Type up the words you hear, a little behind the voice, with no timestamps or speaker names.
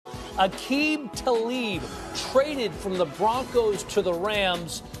Aqib Talib traded from the Broncos to the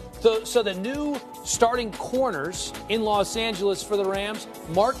Rams. So the new starting corners in Los Angeles for the Rams,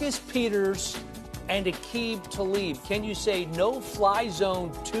 Marcus Peters and Aqib Talib. Can you say no-fly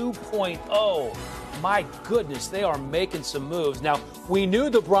zone 2.0? My goodness, they are making some moves. Now, we knew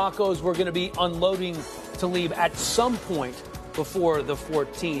the Broncos were going to be unloading Talib at some point before the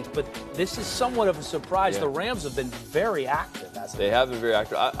 14th, but this is somewhat of a surprise. Yeah. The Rams have been very active. They have been very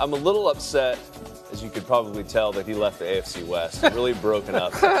active. I'm a little upset, as you could probably tell, that he left the AFC West. I'm really broken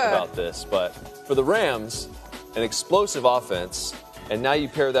up about this. But for the Rams, an explosive offense, and now you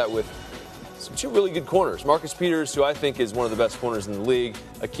pair that with some two really good corners. Marcus Peters, who I think is one of the best corners in the league.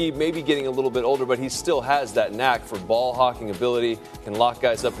 Aqib maybe getting a little bit older, but he still has that knack for ball hawking ability, can lock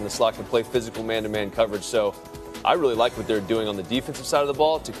guys up in the slot, can play physical man-to-man coverage. So I really like what they're doing on the defensive side of the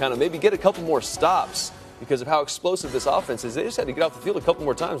ball to kind of maybe get a couple more stops because of how explosive this offense is. They just had to get off the field a couple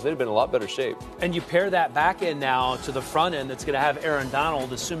more times. They'd have been in a lot better shape. And you pair that back end now to the front end that's going to have Aaron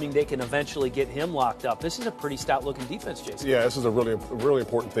Donald, assuming they can eventually get him locked up. This is a pretty stout-looking defense, Jason. Yeah, this is a really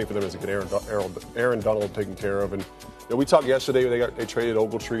important thing for them is to get Aaron Donald taken care of. And we talked yesterday, they traded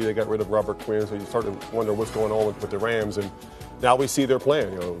Ogletree, they got rid of Robert Quinn, so you start to wonder what's going on with the Rams. And now we see their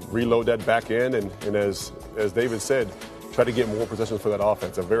plan, reload that back end, and as David said, try to get more possessions for that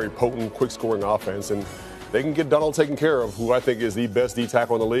offense, a very potent, quick-scoring offense. And they can get Donald taken care of, who I think is the best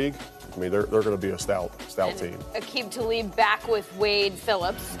D-tackle in the league. I mean, they're going to be a stout team. Aqib Talib back with Wade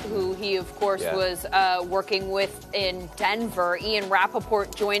Phillips, who he, of course, was working with in Denver. Ian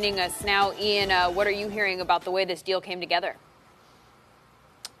Rappaport joining us now. Ian, what are you hearing about the way this deal came together?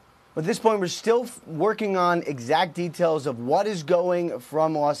 At this point, we're still working on exact details of what is going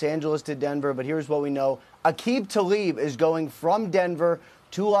from Los Angeles to Denver, but here's what we know. Aqib Talib is going from Denver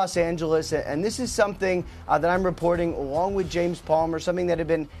to Los Angeles, and this is something that I'm reporting along with James Palmer, something that had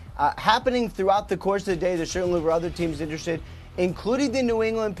been happening throughout the course of the day. There certainly were other teams interested, including the New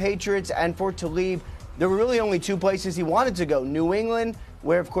England Patriots, and for Talib, there were really only two places he wanted to go. New England,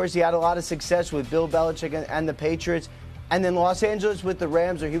 where, of course, he had a lot of success with Bill Belichick and the Patriots, and then Los Angeles with the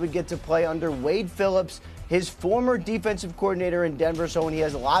Rams, where he would get to play under Wade Phillips, his former defensive coordinator in Denver, someone he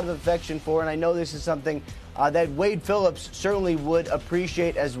has a lot of affection for, and I know this is something that Wade Phillips certainly would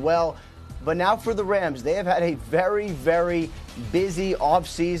appreciate as well. But now for the Rams, they have had a very, very busy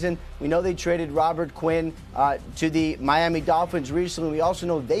offseason. We know they traded Robert Quinn to the Miami Dolphins recently. We also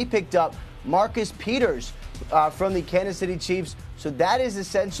know they picked up Marcus Peters from the Kansas City Chiefs. So that is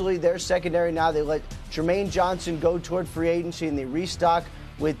essentially their secondary now. They let Jermaine Johnson go toward free agency, and they restock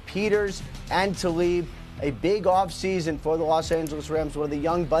with Peters and Talib. A big offseason for the Los Angeles Rams, one of the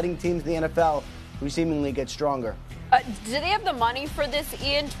young budding teams in the NFL who seemingly get stronger. Do they have the money for this,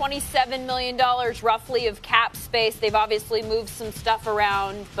 Ian? $27 million roughly of cap space. They've obviously moved some stuff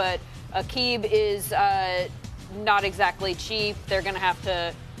around, but Aqib is not exactly cheap. They're going to have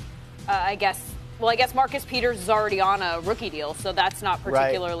to, I guess Marcus Peters is already on a rookie deal, so that's not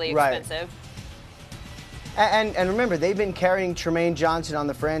particularly expensive. And remember, they've been carrying Jermaine Johnson on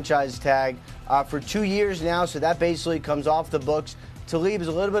the franchise tag for 2 years now, so that basically comes off the books. Talib is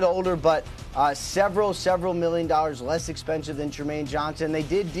a little bit older, but several $1 million less expensive than Jermaine Johnson. They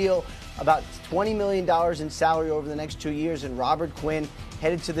did deal about $20 million in salary over the next 2 years, and Robert Quinn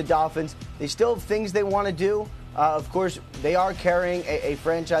headed to the Dolphins. They still have things they want to do. Of course, they are carrying a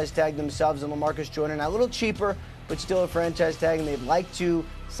franchise tag themselves, and LaMarcus Joyner, now a little cheaper, but still a franchise tag, and they'd like to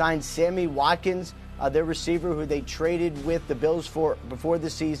sign Sammy Watkins, their receiver, who they traded with the Bills for before the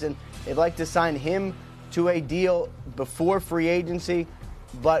season. They'd like to sign him to a deal before free agency,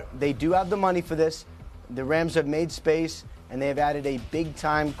 but they do have the money for this. The Rams have made space, and they have added a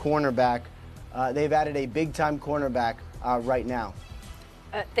big-time cornerback. Right now.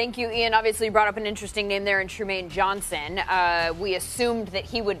 Thank you, Ian. Obviously, you brought up an interesting name there in Jermaine Johnson. We assumed that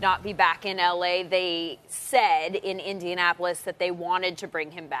he would not be back in L.A. They said in Indianapolis that they wanted to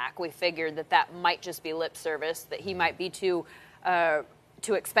bring him back. We figured that might just be lip service, that he might be too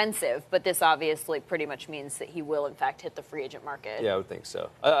expensive. But this obviously pretty much means that he will, in fact, hit the free agent market. Yeah, I would think so.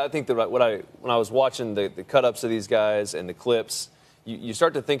 I think that when I was watching the cut-ups of these guys and the clips, you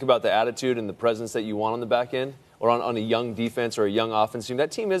start to think about the attitude and the presence that you want on the back end, or on a young defense or a young offense team. That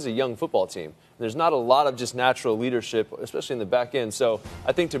team is a young football team. There's not a lot of just natural leadership, especially in the back end. So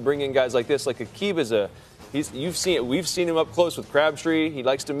I think to bring in guys like this, like Aqib we've seen him up close with Crabtree. He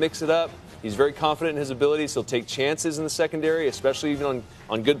likes to mix it up. He's very confident in his abilities. He'll take chances in the secondary, especially even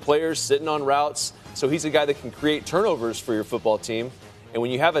on good players, sitting on routes. So he's a guy that can create turnovers for your football team. And when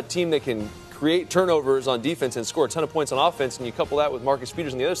you have a team that can create turnovers on defense and score a ton of points on offense, and you couple that with Marcus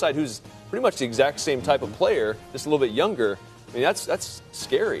Peters on the other side, who's pretty much the exact same type of player, just a little bit younger, I mean, that's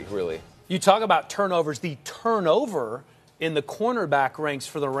scary, really. You talk about turnovers. The turnover in the cornerback ranks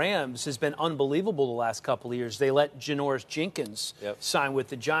for the Rams has been unbelievable the last couple of years. They let Janoris Jenkins sign with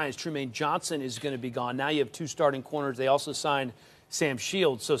the Giants. Trumaine Johnson is going to be gone. Now you have 2 starting corners. They also signed Sam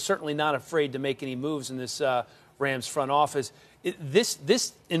Shields, so certainly not afraid to make any moves in this Rams front office.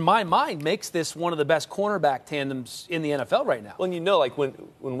 This, in my mind, makes this one of the best cornerback tandems in the NFL right now. Well, and like when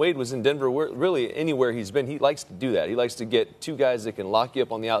Wade was in Denver, really anywhere he's been, he likes to do that. He likes to get 2 guys that can lock you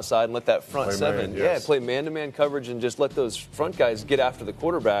up on the outside and let that front play 7, play man-to-man coverage and just let those front guys get after the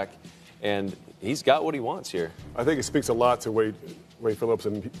quarterback. And he's got what he wants here. I think it speaks a lot to Wade Phillips,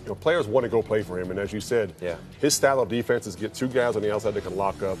 and players want to go play for him. And as you said, his style of defense is get 2 guys on the outside that can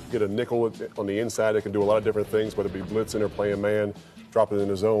lock up, get a nickel on the inside that can do a lot of different things, whether it be blitzing or playing man, drop it in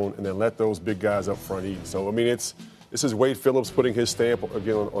the zone, and then let those big guys up front eat. So, I mean, this is Wade Phillips putting his stamp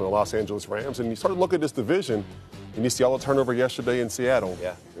again on the Los Angeles Rams. And you start to look at this division, and you see all the turnover yesterday in Seattle,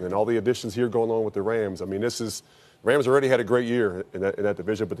 and then all the additions here going on with the Rams. I mean, Rams already had a great year in that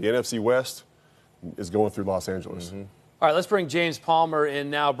division, but the NFC West is going through Los Angeles. Mm-hmm. All right, let's bring James Palmer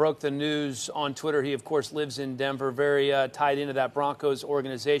in now. Broke the news on Twitter. He, of course, lives in Denver, very tied into that Broncos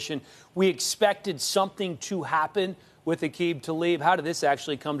organization. We expected something to happen with Aqib Talib. How did this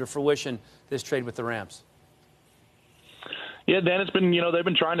actually come to fruition, this trade with the Rams? Yeah, Dan, it's been, they've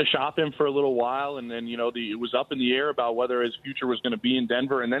been trying to shop him for a little while, and then, it was up in the air about whether his future was going to be in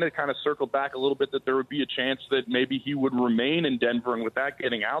Denver, and then it kind of circled back a little bit that there would be a chance that maybe he would remain in Denver, and with that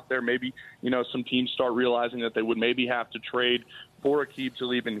getting out there, maybe, some teams start realizing that they would maybe have to trade for Aqib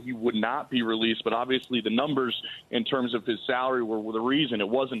Talib and he would not be released. But obviously the numbers in terms of his salary were the reason. It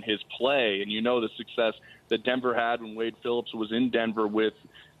wasn't his play, and the success that Denver had when Wade Phillips was in Denver with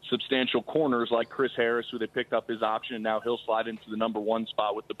substantial corners like Chris Harris, who they picked up his option, and now he'll slide into the number 1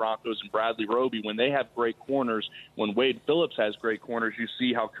 spot with the Broncos, and Bradley Roby. When they have great corners, when Wade Phillips has great corners, you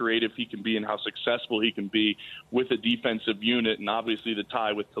see how creative he can be and how successful he can be with a defensive unit. And obviously the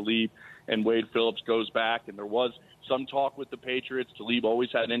tie with Talib and Wade Phillips goes back, and there was some talk with the Patriots. Talib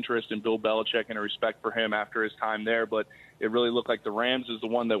always had an interest in Bill Belichick and a respect for him after his time there, but it really looked like the Rams is the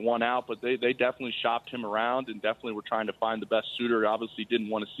one that won out, but they definitely shopped him around and definitely were trying to find the best suitor. Obviously didn't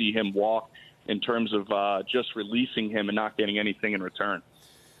want to see him walk in terms of just releasing him and not getting anything in return.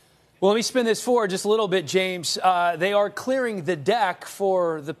 Well, let me spin this forward just a little bit, James. They are clearing the deck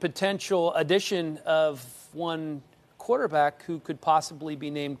for the potential addition of one quarterback who could possibly be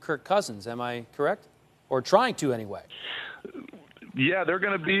named Kirk Cousins. Am I correct? Or trying to anyway. Yeah, they're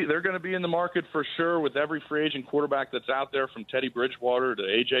going to be in the market for sure with every free agent quarterback that's out there, from Teddy Bridgewater to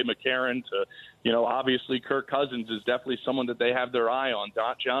A.J. McCarron to, obviously Kirk Cousins is definitely someone that they have their eye on.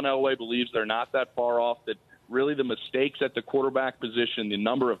 John Elway believes they're not that far off, that really the mistakes at the quarterback position, the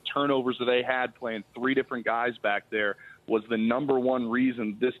number of turnovers that they had playing 3 different guys back there was the number 1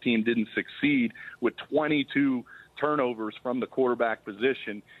 reason this team didn't succeed, with 22 turnovers from the quarterback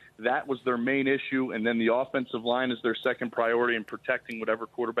position. That was their main issue, and then the offensive line is their second priority in protecting whatever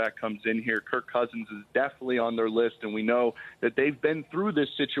quarterback comes in here. Kirk Cousins is definitely on their list, and we know that they've been through this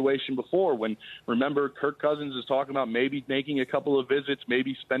situation before. Remember, Kirk Cousins is talking about maybe making a couple of visits,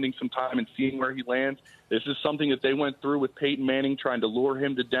 maybe spending some time and seeing where he lands. This is something that they went through with Peyton Manning, trying to lure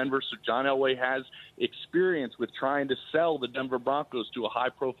him to Denver. So John Elway has experience with trying to sell the Denver Broncos to a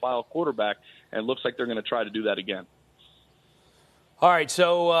high-profile quarterback, and it looks like they're going to try to do that again. All right,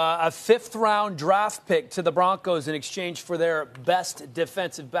 so a 5th-round draft pick to the Broncos in exchange for their best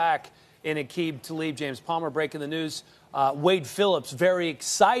defensive back in Aqib Talib. James Palmer breaking the news. Wade Phillips very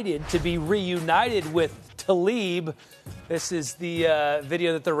excited to be reunited with Talib. This is the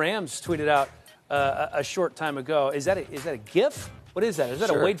video that the Rams tweeted out a short time ago. Is that a GIF? What is that? Is that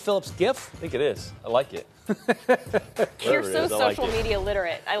a Wade Phillips GIF? I think it is. I like it. You're so social media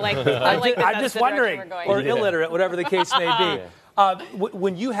literate. I like I'm just wondering, or illiterate, whatever the case may be.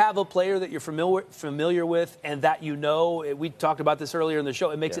 When you have a player that you're familiar with and that we talked about this earlier in the show,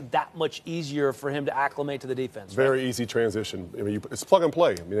 it makes it that much easier for him to acclimate to the defense. Very easy transition. I mean, it's plug and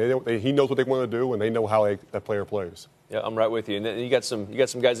play. I mean, he knows what they want to do, and they know how that player plays. Yeah, I'm right with you. And then you got some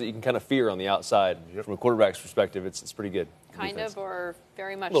guys that you can kind of fear on the outside. From a quarterback's perspective, it's pretty good. Kind of, or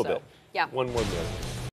very much so. A little bit. Yeah. One more bit.